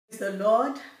the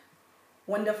Lord.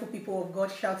 Wonderful people of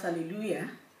God, shout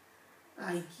hallelujah.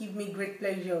 It gives me great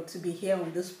pleasure to be here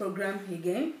on this program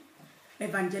again,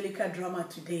 Evangelical Drama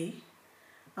today.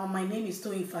 My name is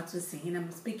Toyin Fatunsin and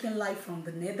I'm speaking live from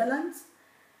the Netherlands,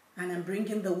 and I'm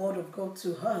bringing the word of God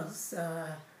to us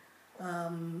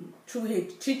through a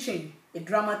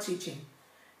drama teaching.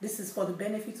 This is for the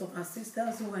benefit of our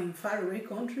sisters who are in faraway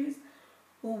countries,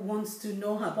 who wants to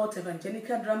know about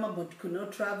evangelical drama but could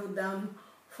not travel down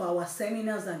for our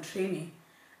seminars and training.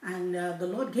 And the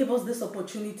Lord gave us this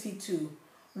opportunity to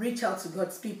reach out to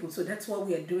God's people. So that's what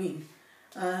we are doing.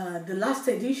 The last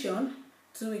edition,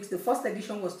 the first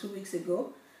edition was 2 weeks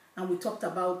ago, and we talked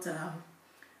about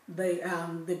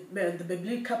the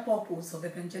biblical purpose of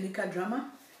evangelical drama.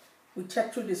 We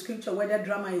checked through the scripture whether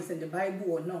drama is in the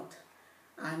Bible or not.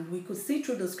 And we could see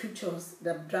through the scriptures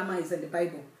that drama is in the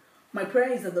Bible. My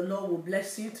prayer is that the Lord will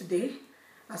bless you today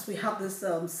as we have this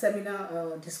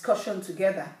seminar discussion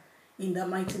together in the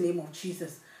mighty name of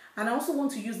Jesus. And I also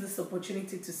want to use this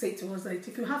opportunity to say to us that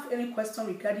if you have any question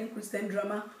regarding Christian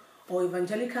drama or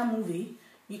evangelical movie,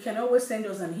 you can always send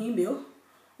us an email,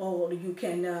 or you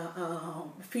can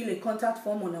fill a contact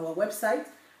form on our website,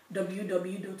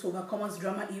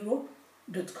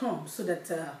 www.overcomersdramaeurope.com, so that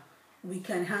we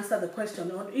can answer the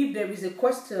question. Or if there is a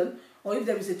question or if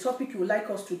there is a topic you would like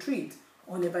us to treat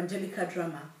on evangelical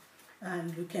drama,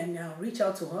 and you can reach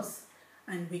out to us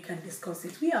and we can discuss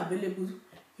it. We are available,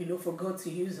 for God to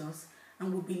use us,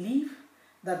 and we believe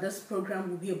that this program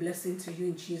will be a blessing to you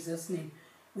in Jesus' name.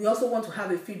 We also want to have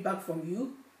a feedback from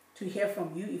you, to hear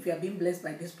from you if you have been blessed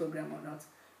by this program or not.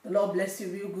 The Lord bless you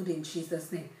real good in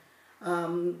Jesus' name.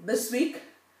 This week,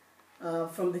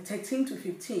 from the 13th to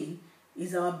 15th,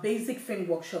 is our basic film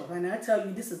workshop, and I tell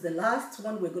you, this is the last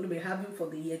one we're going to be having for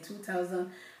the year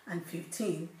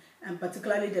 2015, and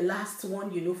particularly the last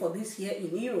one, for this year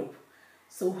in Europe.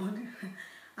 So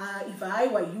if I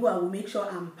were you, I will make sure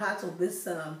I'm part of this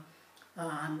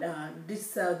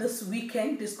this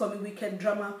weekend, this coming weekend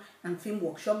drama and film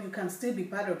workshop. You can still be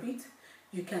part of it.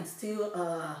 You can still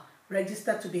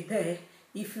register to be there.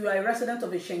 If you are a resident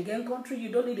of a Schengen country,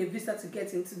 you don't need a visa to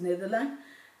get into the Netherlands.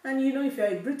 And if you're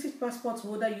a British passport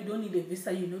holder, you don't need a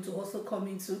visa, to also come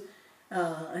into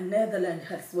a Netherlands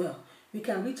as well. You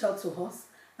can reach out to us,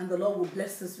 and the Lord will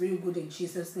bless us real good in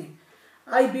Jesus' name.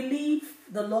 I believe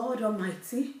the Lord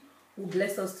Almighty will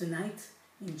bless us tonight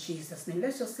in Jesus' name.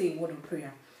 Let's just say a word of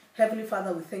prayer. Heavenly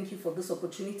Father, we thank you for this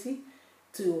opportunity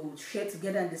to share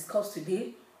together and discuss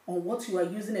today on what you are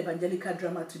using evangelical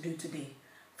drama to do today.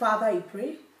 Father, I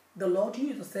pray the Lord,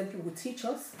 you yourself, you will teach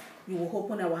us, you will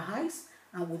open our eyes,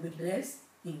 and we'll be blessed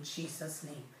in Jesus'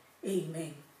 name.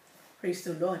 Amen. Praise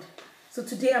the Lord. So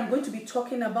today I'm going to be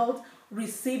talking about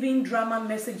receiving drama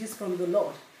messages from the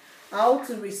Lord. How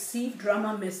to receive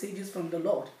drama messages from the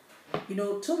Lord.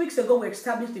 2 weeks ago we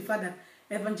established the fact that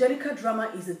evangelical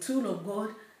drama is a tool of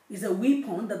God, is a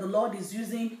weapon that the Lord is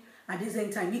using at this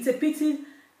end time. It's a pity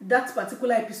that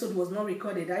particular episode was not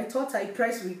recorded. I thought I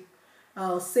pressed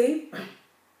save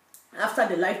after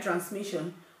the live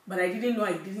transmission, but I didn't know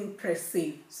I didn't press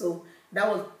save. So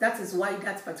that is why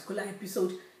that particular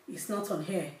episode is not on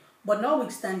here. But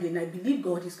notwithstanding, I believe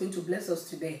God is going to bless us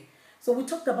today. So we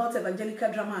talked about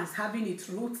evangelical drama as having its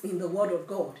roots in the Word of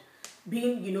God,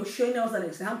 being, showing us an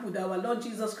example that our Lord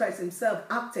Jesus Christ himself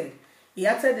acted. He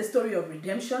acted the story of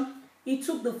redemption. He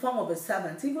took the form of a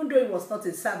servant, even though he was not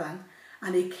a servant,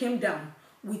 and he came down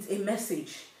with a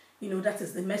message. That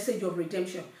is the message of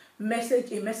redemption. A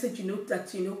message,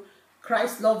 that,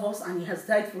 Christ loves us and he has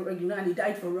died for, and he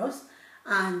died for us,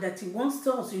 and that he wants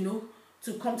us,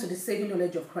 to come to the saving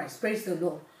knowledge of Christ. Praise the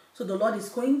Lord. So the Lord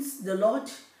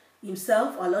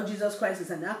himself, our Lord Jesus Christ, is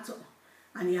an actor,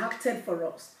 and he acted for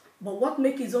us. But what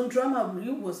makes his own drama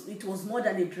real was more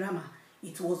than a drama.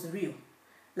 It was real.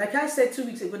 Like I said 2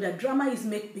 weeks ago, that drama is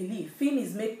make-believe. Film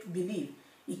is make-believe.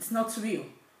 It's not real.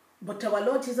 But our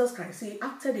Lord Jesus Christ, he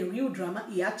acted a real drama.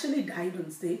 He actually died on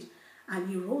stage, and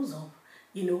he rose up,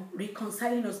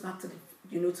 reconciling us back to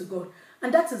to God.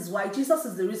 And that is why Jesus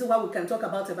is the reason why we can talk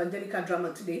about evangelical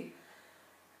drama today.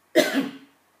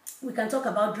 We can talk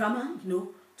about drama,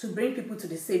 to bring people to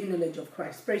the saving knowledge of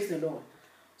Christ. Praise the Lord.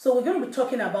 So we're going to be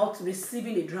talking about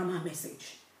receiving a drama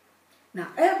message. Now,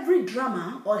 every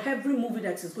drama or every movie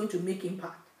that is going to make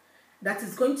impact, that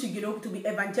is going to, to be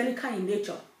evangelical in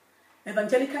nature.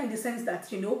 Evangelical in the sense that,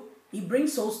 he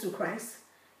brings souls to Christ.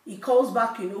 He calls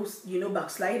back,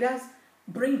 backsliders,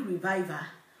 bring revival,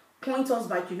 point us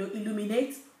back,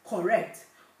 illuminate, correct,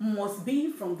 must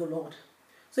be from the Lord.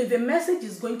 So if a message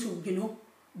is going to,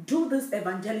 do this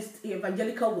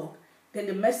evangelical work, then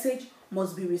the message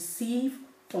must be received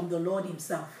from the Lord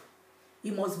himself.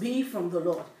 It must be from the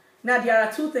Lord. Now, there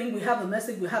are two things. We have the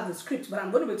message, we have the script, but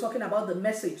I'm going to be talking about the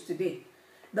message today.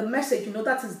 The message,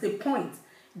 that is the point.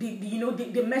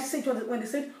 The message, when they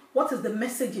said, what is the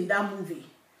message in that movie?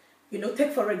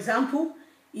 Take for example,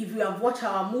 if you have watched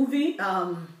our movie,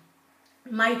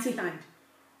 Mighty Hand.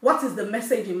 What is the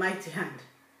message in Mighty Hand?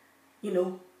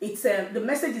 It's the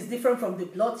message is different from the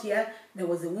plot here. There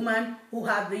was a woman who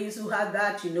had this, who had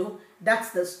that,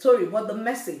 that's the story. But the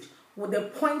message,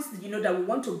 the points, that we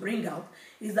want to bring out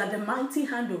is that the mighty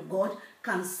hand of God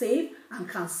can save and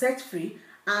can set free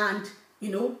and,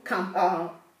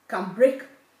 can break,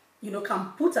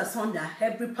 can put asunder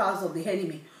every powers of the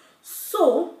enemy.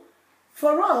 So,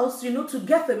 for us, to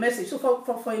get the message, so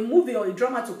for a movie or a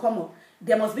drama to come up,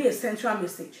 there must be a central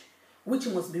message, which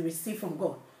must be received from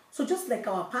God. So just like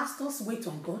our pastors wait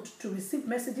on God to receive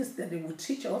messages that they will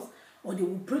teach us, or they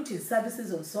will preach in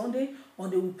services on Sunday, or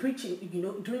they will preach,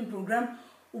 during program,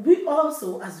 we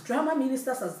also, as drama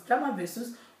ministers, as drama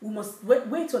vessels, we must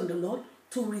wait on the Lord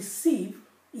to receive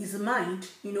His mind,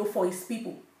 for His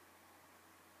people.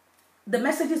 The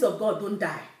messages of God don't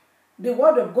die. The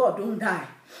word of God don't die.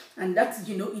 And that's,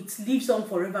 it lives on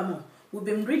forevermore. We've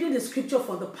been reading the scripture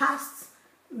for the past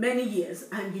many years,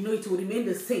 and, it will remain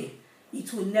the same.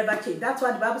 It will never change. That's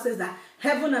why the Bible says that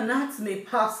heaven and earth may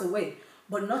pass away,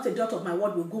 but not a jot of my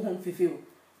word will go home fulfilled.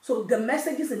 So the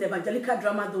messages in the evangelical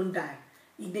drama don't die.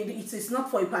 It is not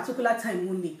for a particular time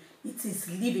only. It is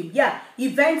living. Yeah,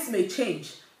 events may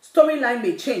change. Storyline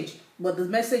may change, but the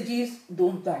messages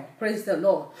don't die. Praise the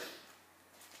Lord.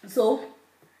 So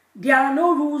there are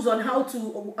no rules on how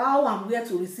and where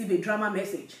to receive a drama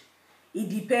message. It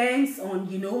depends on,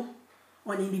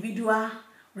 on individual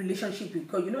relationship with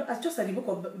God. As just in the book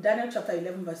of Daniel chapter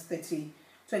 11 verse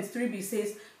 23b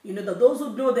says, that those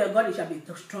who know their God, they shall be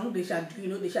strong, they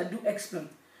shall do exploit.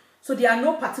 So there are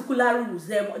no particular rules.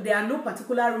 There are no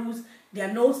particular rules. There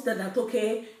are no that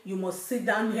okay, you must sit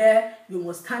down here, you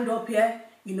must stand up here,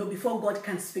 before God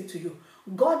can speak to you.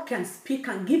 God can speak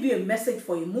and give you a message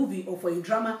for a movie or for a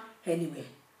drama anywhere.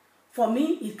 For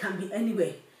me, it can be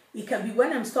anywhere. It can be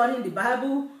when I'm studying the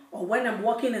Bible, or when I'm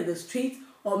walking in the street,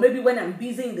 or maybe when I'm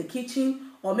busy in the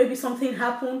kitchen, or maybe something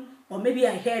happened, or maybe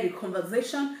I heard a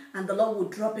conversation and the Lord will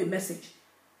drop a message.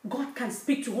 God can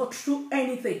speak to us through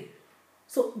anything.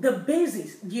 So the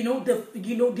basis,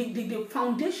 the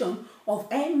foundation of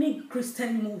any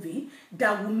Christian movie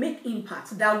that will make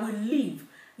impact, that will live,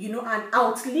 and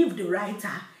outlive the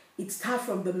writer, it starts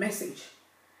from the message.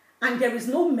 And there is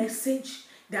no message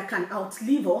that can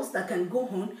outlive us, that can go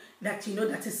on, that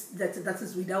that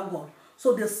is without God.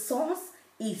 So the source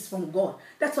is from God.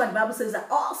 That's why the Bible says that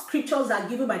all scriptures are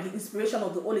given by the inspiration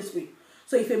of the Holy Spirit.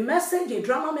 So if a message, a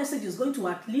drama message, is going to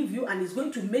outlive you and is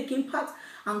going to make impact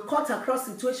and cut across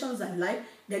situations and life,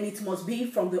 then it must be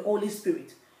from the Holy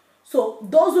Spirit. So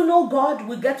those who know God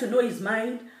will get to know His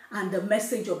mind and the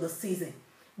message of the season.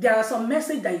 There are some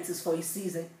messages that it is for a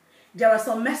season. There are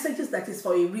some messages that is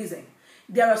for a reason.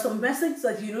 There are some messages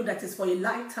that that is for a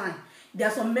lifetime. There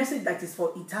are some messages that is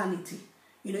for eternity.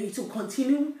 It will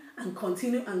continue and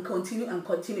continue and continue and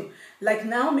continue. Like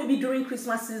now, maybe during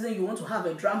Christmas season, you want to have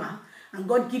a drama, and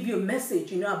God give you a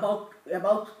message, about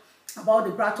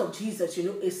the birth of Jesus,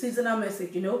 a seasonal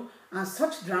message, and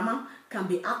such drama can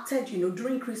be acted,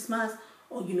 during Christmas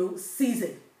or,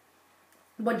 season.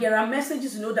 But there are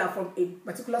messages, that are from a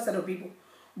particular set of people.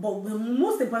 But the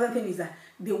most important thing is that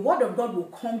the word of God will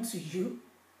come to you,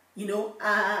 in a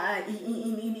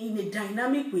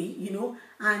dynamic way,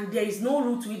 and there is no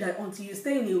rule to it that until you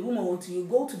stay in a room or until you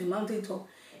go to the mountaintop.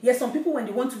 Yes, some people, when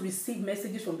they want to receive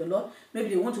messages from the Lord, maybe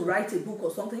they want to write a book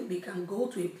or something, they can go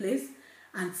to a place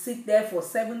and sit there for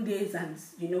 7 days and,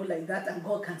 like that, and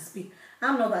God can speak.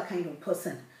 I'm not that kind of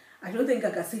person. I don't think I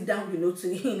can sit down, in a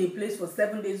place for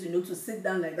 7 days, to sit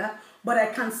down like that. But I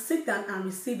can sit down and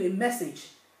receive a message.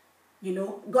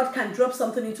 God can drop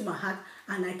something into my heart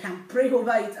and I can pray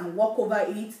over it and walk over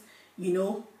it,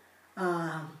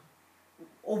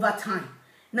 over time.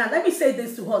 Now, let me say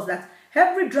this to us, that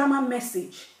every drama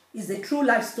message is a true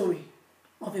life story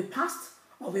of a past,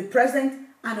 of a present,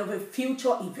 and of a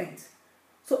future event.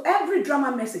 So every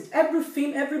drama message, every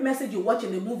film, every message you watch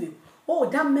in a movie, oh,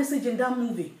 that message in that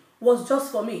movie was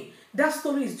just for me. That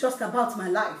story is just about my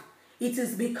life. It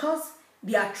is because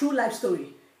they are true life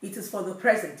story. It is for the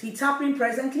present. It's happening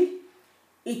presently.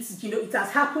 It's, it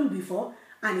has happened before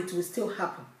and it will still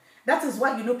happen. That is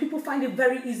why, people find it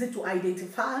very easy to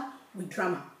identify with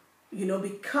drama,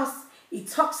 because it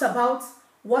talks about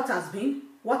what has been,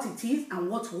 what it is, and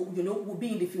what will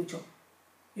be in the future.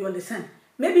 You understand?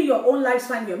 Maybe your own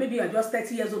lifespan, maybe you are just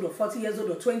 30 years old or 40 years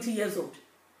old or 20 years old.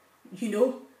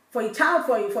 For a child,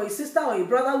 for a sister or a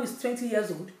brother who is 20 years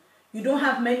old, you don't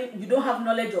have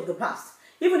knowledge of the past.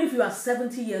 Even if you are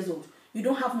 70 years old, you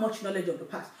don't have much knowledge of the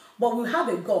past. But we have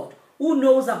a God who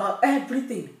knows about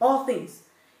everything, all things.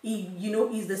 He,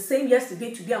 is the same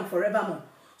yesterday, today, and forevermore.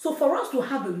 So for us to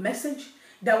have a message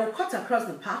that will cut across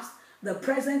the past, the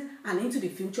present, and into the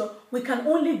future, we can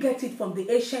only get it from the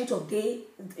Ancient of Days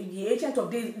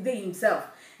himself,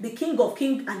 the King of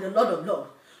Kings and the Lord of Lords.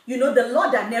 The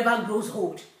Lord that never grows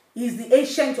old is the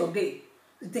Ancient of Days.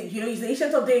 He's the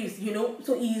Ancient of Days,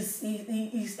 so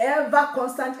he's ever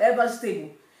constant, ever stable.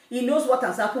 He knows what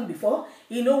has happened before,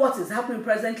 he knows what is happening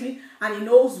presently, and he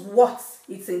knows what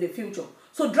is in the future.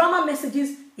 So drama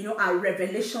messages, are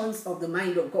revelations of the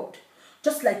mind of God.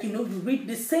 Just like, you read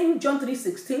the same John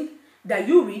 3:16 that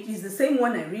you read is the same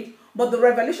one I read, but the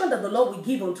revelation that the Lord will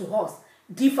give unto us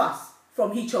differs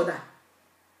from each other.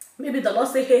 Maybe the Lord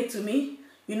say, hey, to me,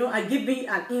 I give me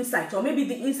an insight, or maybe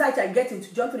the insight I get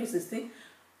into John 3:16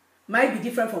 might be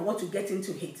different from what you get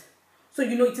into it. So,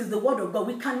 it is the word of God.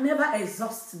 We can never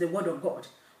exhaust the word of God.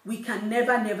 We can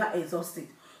never exhaust it.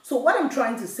 So what I'm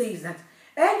trying to say is that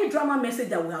any drama message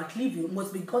that will outlive you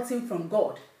must be gotten from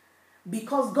God.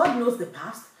 Because God knows the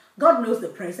past, God knows the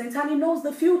present, and he knows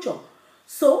the future.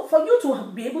 So for you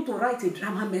to be able to write a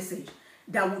drama message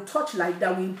that will touch life,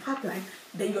 that will impact life,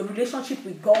 then your relationship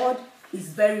with God is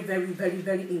very, very, very,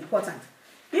 very important.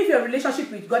 If your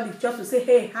relationship with God is just to say,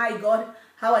 hey, hi God,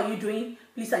 how are you doing?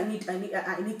 Please, I need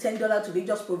 $10 today,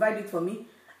 just provide it for me.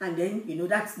 And then,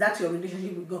 that's your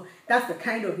relationship with God. That's the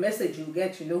kind of message you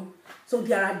get, So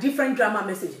there are different drama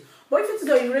messages. But if it's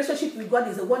your relationship with God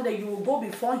is the one that you will go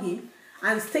before him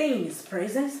and stay in his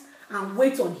presence and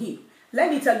wait on him.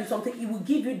 Let me tell you something. He will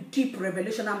give you deep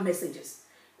revelational messages.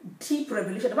 Deep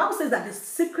revelation. The Bible says that the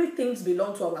secret things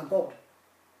belong to our God.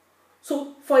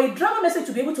 So for a drama message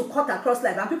to be able to cut across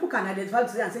life, and people can identify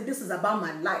today and say, this is about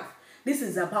my life. This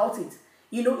is about it.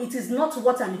 It is not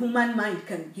what an human mind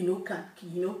can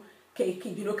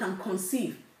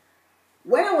conceive.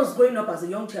 When I was growing up as a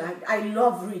young child, I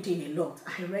love reading a lot.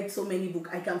 I read so many books.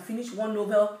 I can finish one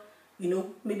novel,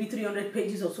 maybe 300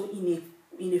 pages or so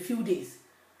in a few days.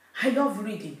 I love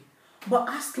reading. But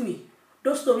ask me,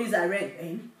 those stories I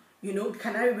read,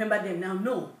 can I remember them now?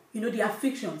 No. They are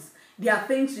fictions. They are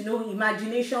things,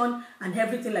 imagination and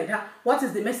everything like that. What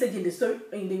is the message in the story,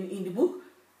 in the book?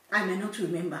 I may not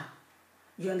remember.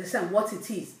 You understand what it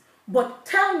is. But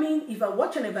tell me, if I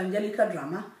watch an evangelical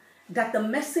drama, that the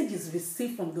message is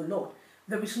received from the Lord,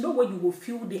 there is no way you will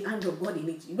feel the hand of God in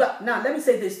it. Well, now, let me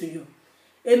say this to you.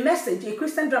 A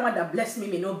Christian drama that bless me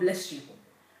may not bless you.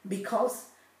 Because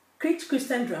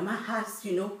Christian drama has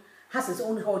its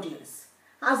own audience.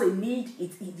 Has a need,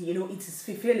 it is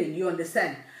fulfilling, you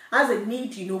understand? Has a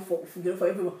need, for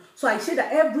everyone. So I say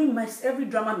that every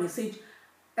drama message,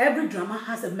 every drama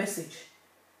has a message.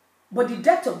 But the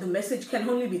depth of the message can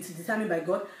only be determined by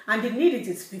God, and the need it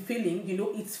is fulfilling,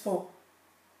 it's for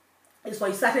a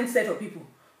certain set of people.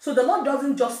 So the Lord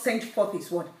doesn't just send forth his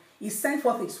word. He sent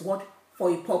forth his word for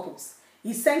a purpose.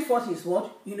 He sent forth his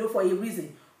word, for a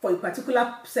reason, for a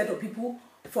particular set of people,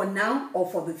 for now or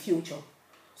for the future.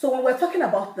 So when we're talking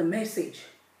about the message,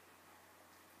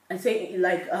 I say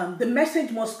the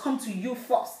message must come to you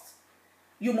first.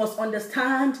 You must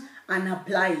understand and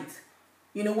apply it.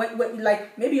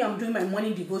 Maybe I'm doing my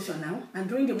morning devotion now, and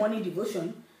during the morning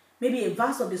devotion, maybe a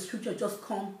verse of the scripture just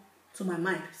come to my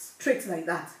mind, straight like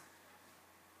that.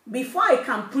 Before I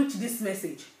can preach this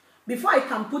message, before I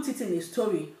can put it in a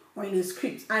story or in a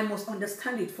script, I must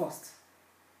understand it first.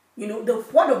 The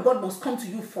word of God must come to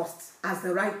you first as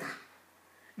the writer.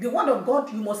 The word of God,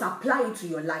 you must apply it to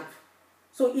your life.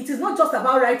 So it is not just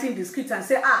about writing the script and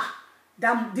say,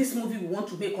 this movie we want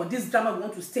to make, or this drama we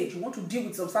want to stage, you want to deal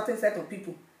with some certain set of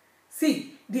people.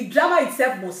 See, the drama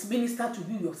itself must minister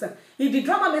to you yourself. If the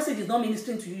drama message is not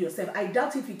ministering to you yourself, I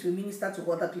doubt if it will minister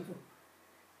to other people.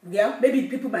 Yeah, maybe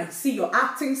people might see your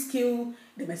acting skill,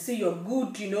 they might see your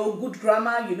good, good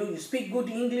grammar, you speak good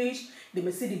English, they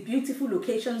might see the beautiful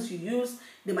locations you use,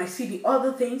 they might see the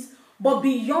other things, but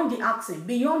beyond the accent,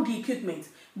 beyond the equipment,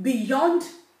 beyond,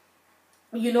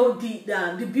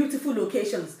 the beautiful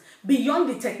locations, beyond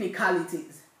the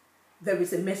technicalities, there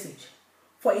is a message.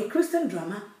 For a Christian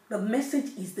drama, the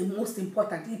message is the most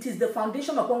important. It is the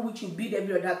foundation upon which you build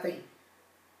every other thing.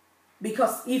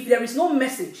 Because if there is no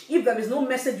message, you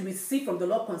receive from the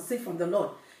Lord, conceive from the Lord,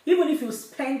 even if you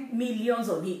spend millions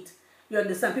on it, you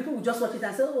understand, people will just watch it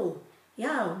and say, oh,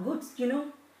 yeah, good,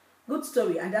 good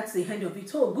story, and that's the end of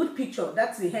it. Oh, good picture,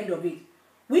 that's the end of it.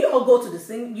 We all go to the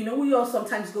cinema, we all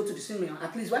sometimes go to the cinema.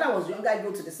 At least when I was younger, I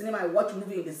go to the cinema, I watch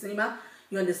movie in the cinema.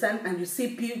 You understand? And you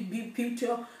see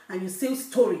picture and you see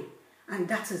story, and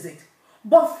that is it.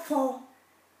 But for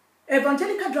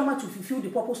evangelical drama to fulfill the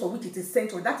purpose for which it is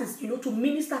sent on, that is, to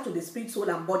minister to the spirit, soul,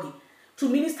 and body, to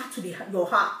minister to your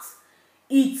heart,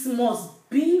 it must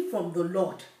be from the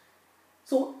Lord.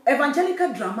 So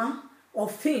evangelical drama or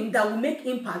film that will make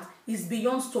impact is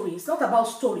beyond story. It's not about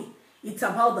story. It's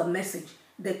about the message,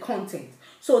 the content.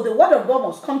 So the word of God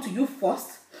must come to you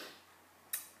first,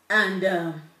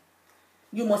 and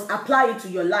you must apply it to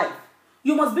your life.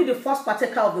 You must be the first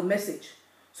partaker of the message.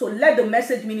 So let the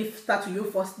message minister to you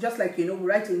first, just like we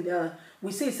write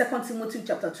we say 2 Timothy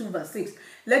chapter 2 verse 6.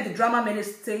 Let the drama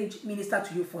message minister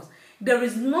to you first. There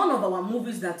is none of our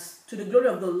movies that, to the glory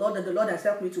of the Lord, that the Lord has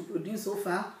helped me to produce so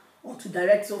far or to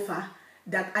direct so far,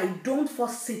 that I don't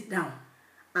first sit down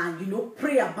and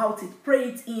pray about it, pray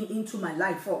it into my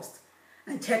life first,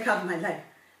 and check out my life.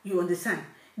 You understand?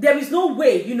 There is no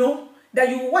way, that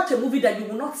you will watch a movie that you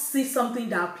will not see something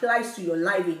that applies to your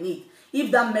life in it.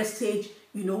 If that message,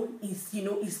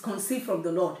 is conceived from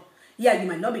the Lord. Yeah, you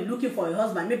might not be looking for a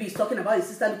husband. Maybe he's talking about his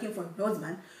sister looking for a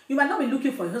husband. You might not be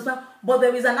looking for a husband, but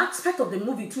there is an aspect of the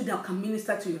movie too that can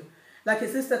minister to you. Like a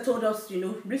sister told us,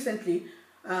 recently,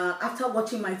 after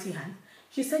watching Mighty Hand,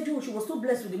 she said, she was so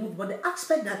blessed with the movie, but the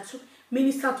aspect that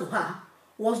ministered to her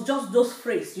was just those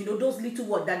phrases, those little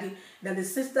words that the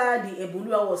sister, the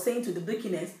Ebulua, was saying to the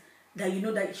deaconess, that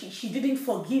that she didn't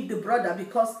forgive the brother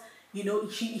because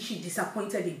she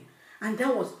disappointed him. And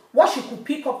that was what she could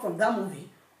pick up from that movie,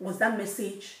 was that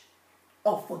message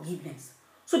of forgiveness.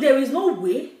 So there is no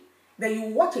way that you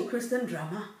watch a Christian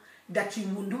drama that you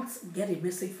will not get a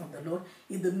message from the Lord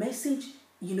if the message,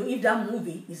 if that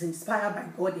movie is inspired by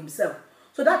God himself.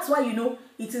 So that's why,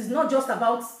 it is not just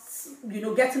about,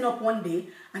 getting up one day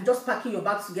and just packing your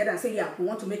bags together and saying, yeah, we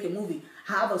want to make a movie,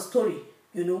 have a story,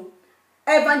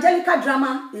 Evangelical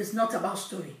drama is not about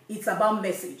story. It's about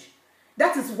message.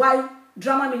 That is why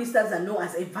drama ministers are known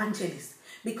as evangelists.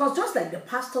 Because just like the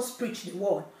pastors preach the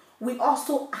word, we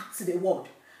also act the word.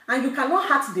 And you cannot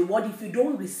act the word if you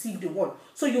don't receive the word.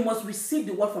 So you must receive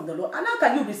the word from the Lord. And how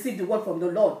can you receive the word from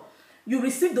the Lord? You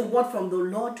receive the word from the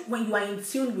Lord when you are in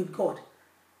tune with God.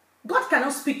 God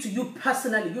cannot speak to you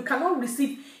personally. You cannot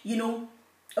receive,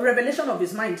 a revelation of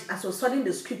his mind as you're studying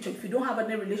the scripture if you don't have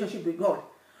any relationship with God.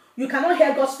 You cannot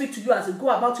hear God speak to you as you go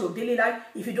about your daily life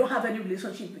if you don't have any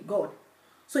relationship with God.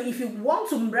 So if you want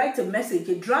to write a message,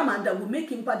 a drama that will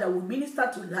make impact, that will minister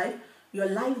to life, your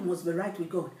life must be right with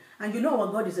God. And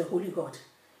our God is a holy God.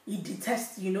 He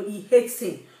detests, he hates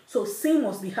sin. So sin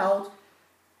must be out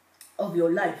of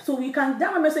your life. So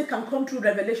that message can come through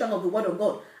revelation of the word of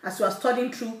God as you are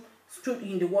studying through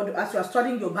in the word, as you are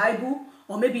studying your Bible,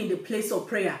 or maybe in the place of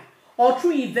prayer, or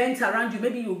through events around you.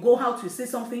 Maybe you go out to see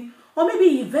something, or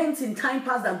maybe events in time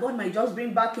past that God might just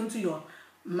bring back into your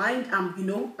mind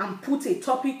and put a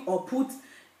topic or put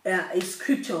a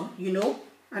scripture,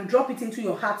 and drop it into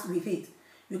your heart with it.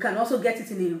 You can also get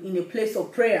it in a place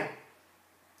of prayer.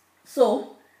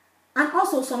 So, and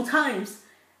also sometimes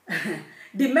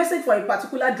the message for a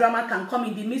particular drama can come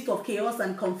in the midst of chaos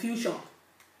and confusion.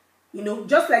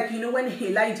 Just like, when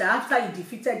Elijah, after he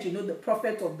defeated, the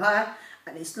prophet of Baal,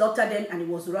 and he slaughtered them and he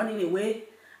was running away,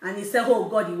 and he said, oh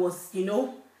God, he was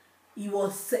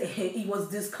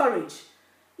discouraged.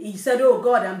 He said, oh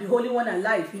God, I'm the only one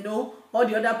alive, all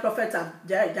the other prophets have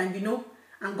died,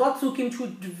 and God took him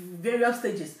through various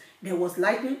stages. There was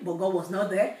lightning, but God was not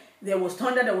there. There was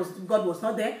thunder, God was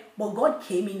not there, but God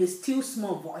came in a still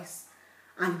small voice,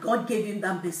 and God gave him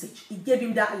that message. He gave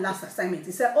him that last assignment.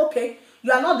 He said, okay,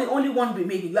 you are not the only one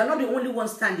remaining. You are not the only one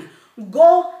standing.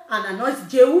 Go and anoint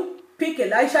Jehu, pick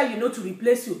Elisha, to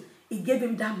replace you. He gave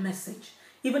him that message,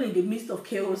 even in the midst of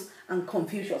chaos and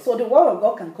confusion. So the word of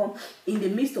God can come in the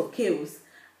midst of chaos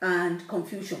and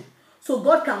confusion. So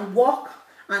God can walk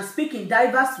and speak in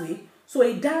diverse ways. So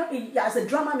as a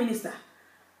drama minister,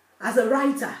 as a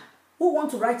writer who want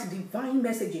to write divine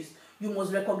messages, you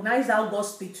must recognize how God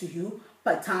speaks to you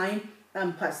per time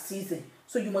and per season.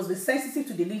 So you must be sensitive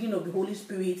to the leading of the Holy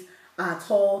Spirit at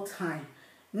all time.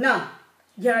 Now,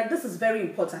 this is very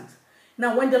important.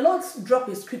 Now, when the Lord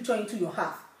drops a scripture into your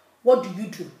heart, what do you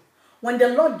do? When the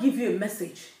Lord gives you a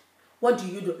message, what do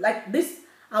you do? Like this,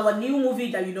 our new movie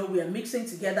that we are mixing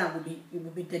together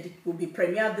will be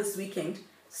premiered this weekend.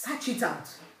 Search it out.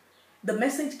 The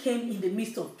message came in the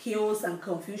midst of chaos and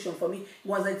confusion for me. It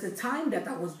was at the time that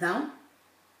I was down,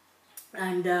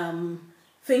 and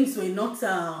things were not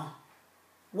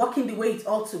working the way it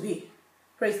ought to be.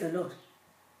 Praise the Lord.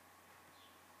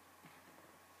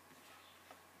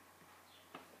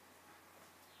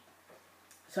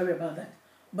 Sorry about that.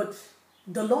 But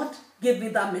the Lord gave me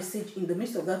that message in the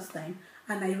midst of that time,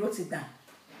 and I wrote it down.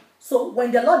 So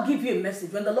when the Lord gives you a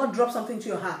message, when the Lord drops something to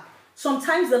your heart,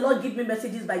 sometimes the Lord gives me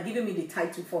messages by giving me the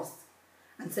title first.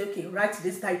 And say, okay, write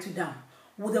this title down.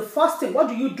 Well, the first thing, what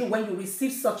do you do when you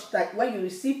receive such such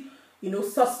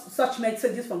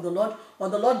messages from the Lord, or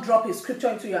the Lord drop a scripture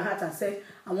into your heart and said,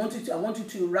 I want you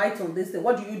to write on this thing.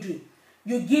 What do?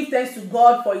 You give thanks to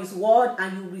God for His word,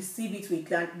 and you receive it with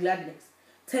gladness.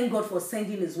 Thank God for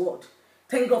sending His word.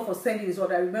 Thank God for sending His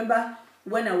word. I remember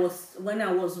when I was to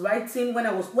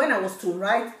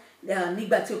write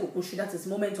that is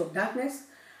moment of darkness.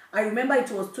 I remember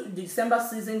it was December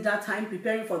season that time,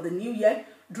 preparing for the new year.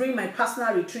 During my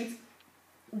personal retreat,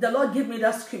 the Lord gave me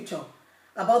that scripture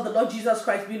about the Lord Jesus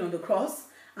Christ being on the cross.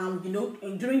 And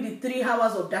during the 3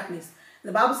 hours of darkness,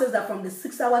 the Bible says that from the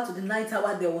 6th hour to the 9th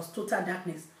hour, there was total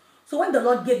darkness. So when the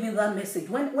Lord gave me that message,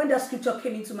 when that scripture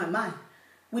came into my mind,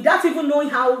 without even knowing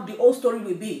how the whole story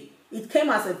will be, it came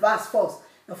as a verse first.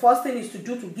 The first thing is to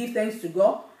give thanks to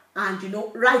God and,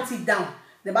 write it down.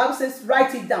 The Bible says,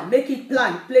 write it down, make it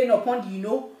plain upon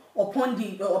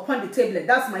the tablet.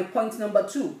 That's my point number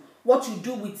 2. What you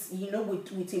do with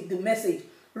the message,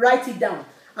 write it down.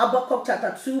 Habakkuk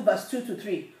chapter 2, verse 2 to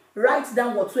 3. Write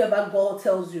down whatsoever God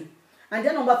tells you. And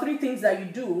then the number 3 thing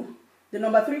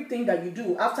that you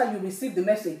do after you receive the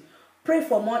message, pray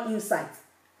for more insight.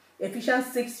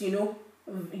 Ephesians 6,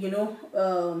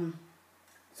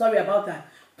 sorry about that.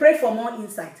 Pray for more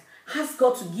insight. Ask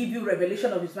God to give you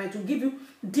revelation of His mind, to give you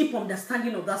deep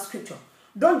understanding of that scripture.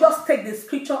 Don't just take the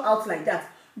scripture out like that.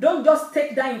 Don't just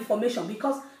take that information,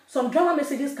 because some drama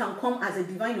messages can come as a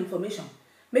divine information.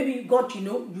 Maybe God,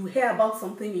 you hear about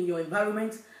something in your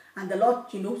environment, and the Lord,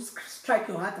 strike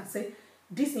your heart and say,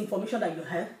 this information that you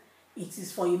have, it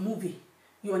is for a movie.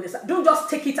 You understand? Don't just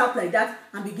take it out like that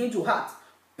and begin to hurt.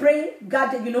 Pray,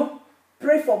 God,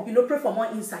 pray for more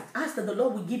insight. Ask that the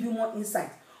Lord will give you more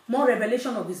insight, more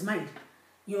revelation of His mind.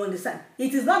 You understand?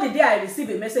 It is not the day I receive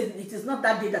a message. It is not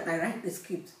that day that I write the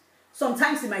script.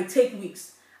 Sometimes it might take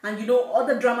weeks. And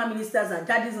other drama ministers and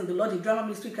daddies in the Lord, the drama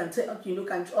ministry can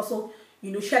also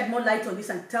shed more light on this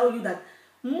and tell you that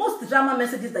most drama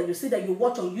messages that you see, that you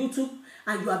watch on YouTube,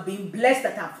 and you have been blessed,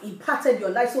 that have impacted your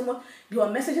life so much, they were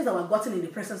messages that were gotten in the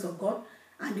presence of God,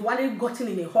 and they weren't gotten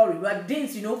in a hurry. There are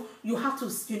days, you have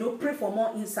to, pray for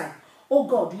more insight. Oh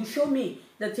God, you show me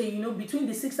that, between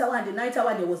the 6th hour and the 9th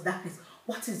hour, there was darkness.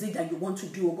 What is it that you want to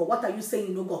do, oh God? What are you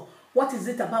saying, oh God? What is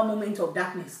it about moment of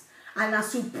darkness? And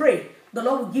as you pray, the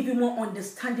Lord will give you more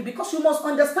understanding, because you must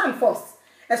understand first.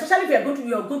 Especially if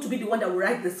you are going to be the one that will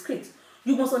write the script.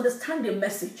 You must understand the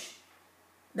message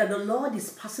that the Lord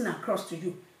is passing across to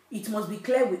you. It must be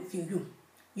clear with you.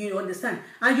 You understand?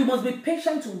 And you must be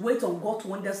patient to wait on God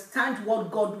to understand what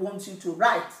God wants you to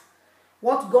write.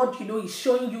 What God, is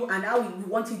showing you and how He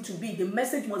wants it to be. The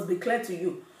message must be clear to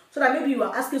you. So that maybe you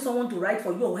are asking someone to write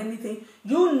for you or anything.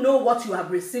 You know what you have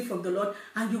received from the Lord,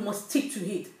 and you must stick to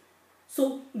it.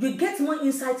 So you get more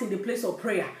insight in the place of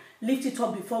prayer. Lift it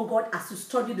up before God as you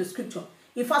study the scripture.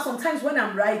 In fact, sometimes when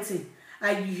I'm writing,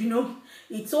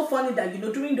 it's so funny that,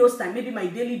 during those times, maybe my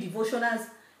daily devotionals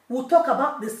will talk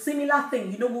about the similar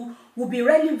thing, will be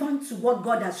relevant to what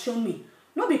God has shown me.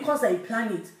 Not because I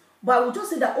plan it, but I will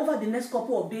just say that over the next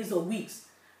couple of days or weeks,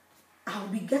 I'll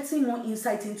be getting more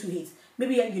insight into it.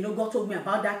 Maybe, God told me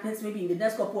about darkness. Maybe in the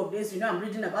next couple of days, I'm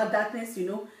reading about darkness,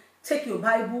 Take your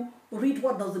Bible, read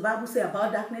what does the Bible say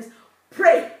about darkness.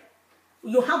 Pray.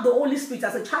 You have the Holy Spirit.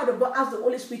 As a child of God, ask the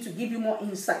Holy Spirit to give you more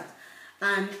insight.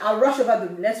 And I'll rush over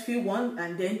the next few ones,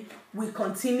 and then we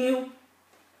continue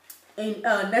in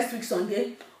next week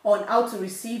Sunday on how to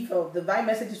receive divine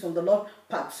messages from the Lord,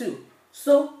 part 2.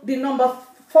 So the number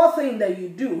 4 thing that you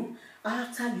do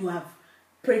after you have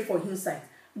prayed for insight,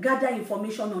 gather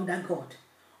information under God.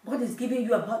 God is giving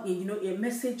you about a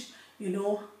message,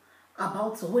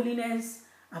 about holiness,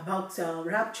 about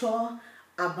rapture,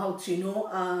 about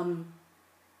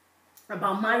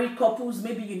about married couples,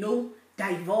 maybe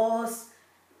divorce,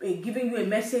 giving you a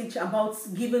message about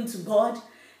giving to God.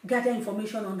 Gather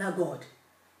information under God.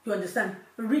 You understand?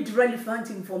 Read relevant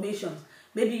information.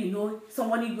 Maybe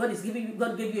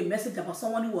God gave you a message about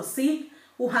someone who was sick,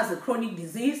 who has a chronic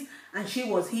disease, and she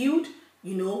was healed,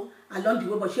 along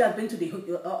the way, but she has been to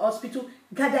the hospital.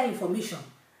 Gather information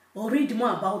or read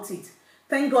more about it.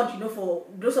 Thank God, for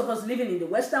those of us living in the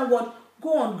Western world,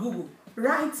 go on Google,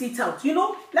 write it out.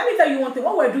 Let me tell you one thing.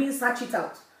 What we're doing, search it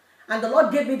out. And the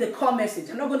Lord gave me the core message.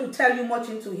 I'm not going to tell you much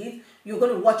into it. You're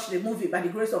going to watch the movie by the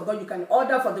grace of God. You can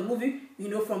order for the movie,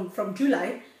 from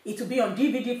July. It will be on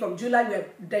DVD from July. We're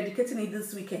dedicating it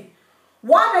this weekend.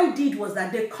 What I did was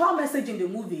that the core message in the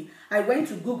movie, I went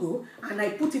to Google and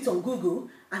I put it on Google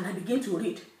and I began to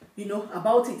read.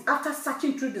 about it. After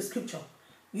searching through the scripture,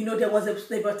 there was a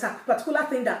particular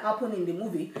thing that happened in the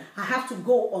movie. I have to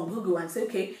go on Google and say,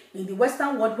 okay, in the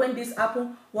Western world, when this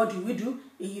happened, what do we do?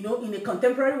 In the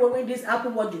contemporary world, when this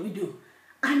happened, what do we do?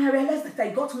 And I realized that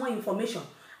I got more information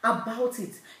about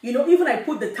it. Even I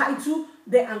put the title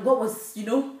there, and God was,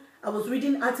 I was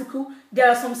reading article. There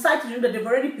are some sites, that they've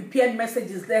already prepared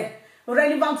messages there,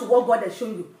 relevant to what God has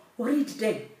shown you. Read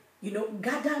them,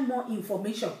 gather more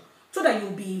information so that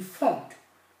you'll be informed,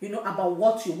 about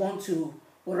what you want to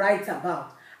write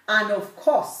about. And of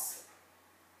course,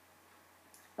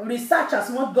 research as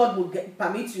much God will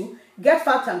permit you. Get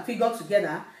facts and figure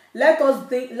together. Let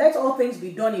all things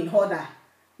be done in order.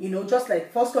 Just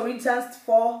like 1 Corinthians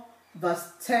 4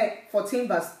 verse 10, 14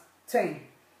 verse 10.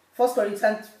 1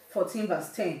 Corinthians 14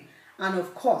 verse 10. And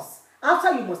of course,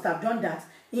 after you must have done that,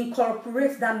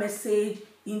 incorporate that message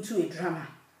into a drama.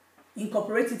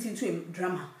 Incorporate it into a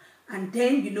drama. And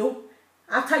then,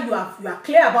 after you are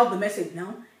clear about the message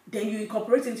now, then you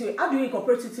incorporate into it. How do you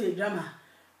incorporate it into a drama?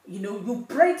 You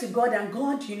pray to God, and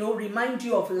God, remind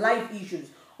you of life issues,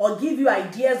 or give you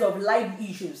ideas of life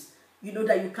issues,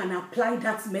 that you can apply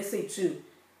that message to.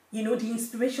 The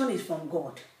inspiration is from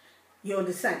God. You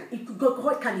understand?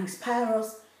 God can inspire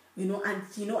us, and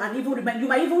even remind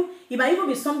you. It might even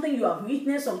be something you have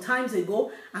witnessed some times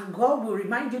ago, and God will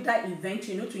remind you that event,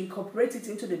 to incorporate it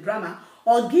into the drama,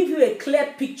 or give you a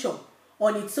clear picture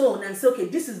on its own and say, okay,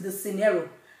 this is the scenario.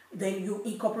 Then you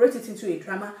incorporate it into a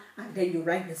drama, and then you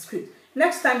write the script.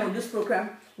 Next time on this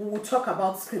program, we will talk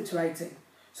about script writing.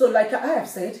 So like I have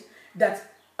said,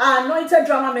 that anointed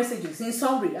drama messages, in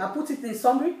summary, I put it in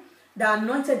summary, the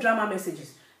anointed drama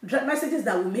messages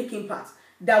that will make impact,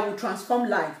 that will transform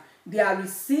life. They are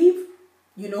received,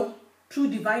 through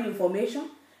divine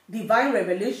information, divine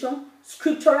revelation,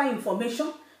 scriptural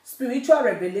information, spiritual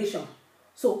revelation.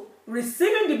 So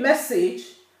receiving the message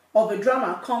of a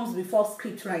drama comes before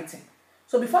script writing.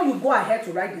 So before you go ahead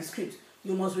to write the script,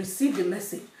 you must receive the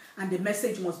message, and the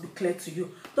message must be clear to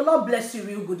you. The Lord bless you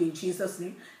real good in Jesus'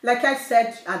 name. Like I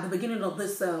said at the beginning of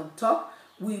this talk,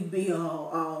 we'll be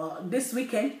this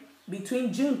weekend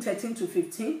between June 13 to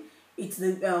 15. It's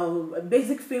the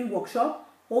basic film workshop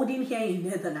holding here in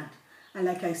Netherlands. And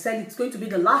like I said, it's going to be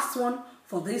the last one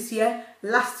for this year,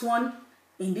 last one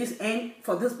in this end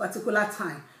for this particular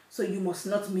time. So you must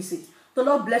not miss it. The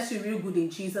Lord bless you real good in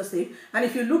Jesus' name. And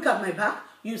if you look at my back,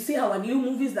 you see our new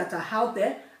movies that are out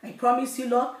there. I promise you,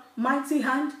 Lord, Mighty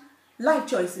Hand, Life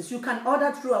Choices. You can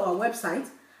order through our website,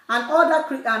 and order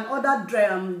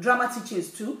drama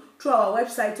teachings too through our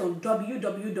website on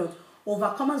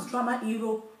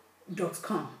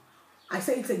www.overcomersdramaeurope.com. I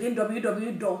say it again,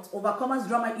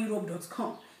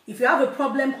 www.overcomersdramaeurope.com. If you have a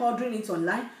problem ordering it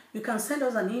online, you can send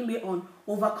us an email on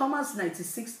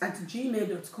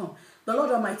overcomers96@gmail.com. The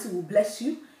Lord Almighty will bless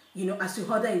you, as you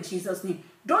order in Jesus' name.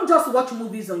 Don't just watch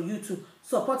movies on YouTube.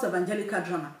 Support Evangelical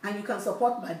drama, and you can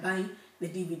support by buying the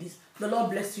DVDs. The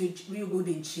Lord bless you real good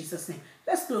in Jesus' name.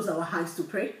 Let's close our eyes to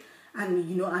pray. And,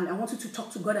 and I want you to talk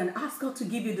to God and ask God to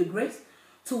give you the grace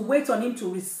to wait on Him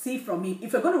to receive from Him.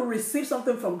 If you're going to receive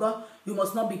something from God, you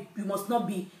must not be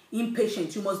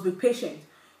impatient. You must be patient.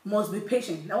 Must be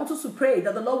patient. I want us to pray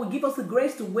that the Lord will give us the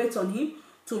grace to wait on Him,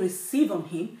 to receive on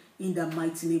Him, in the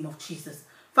mighty name of Jesus.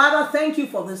 Father, thank you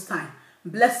for this time.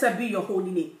 Blessed be your holy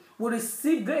name. We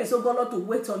receive grace, oh God, Lord, to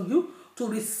wait on you, to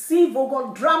receive, oh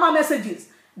God, drama messages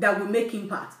that will make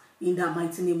impact in the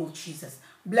mighty name of Jesus.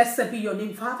 Blessed be your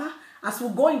name, Father. As we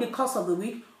go in the course of the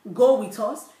week, go with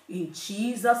us. In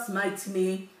Jesus' mighty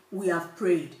name, we have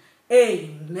prayed.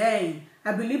 Amen.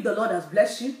 I believe the Lord has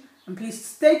blessed you. And please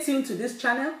stay tuned to this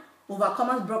channel,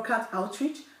 Overcomers Broadcast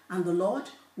Outreach, and the Lord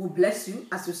will bless you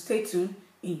as you stay tuned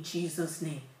in Jesus'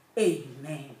 name.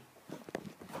 Amen.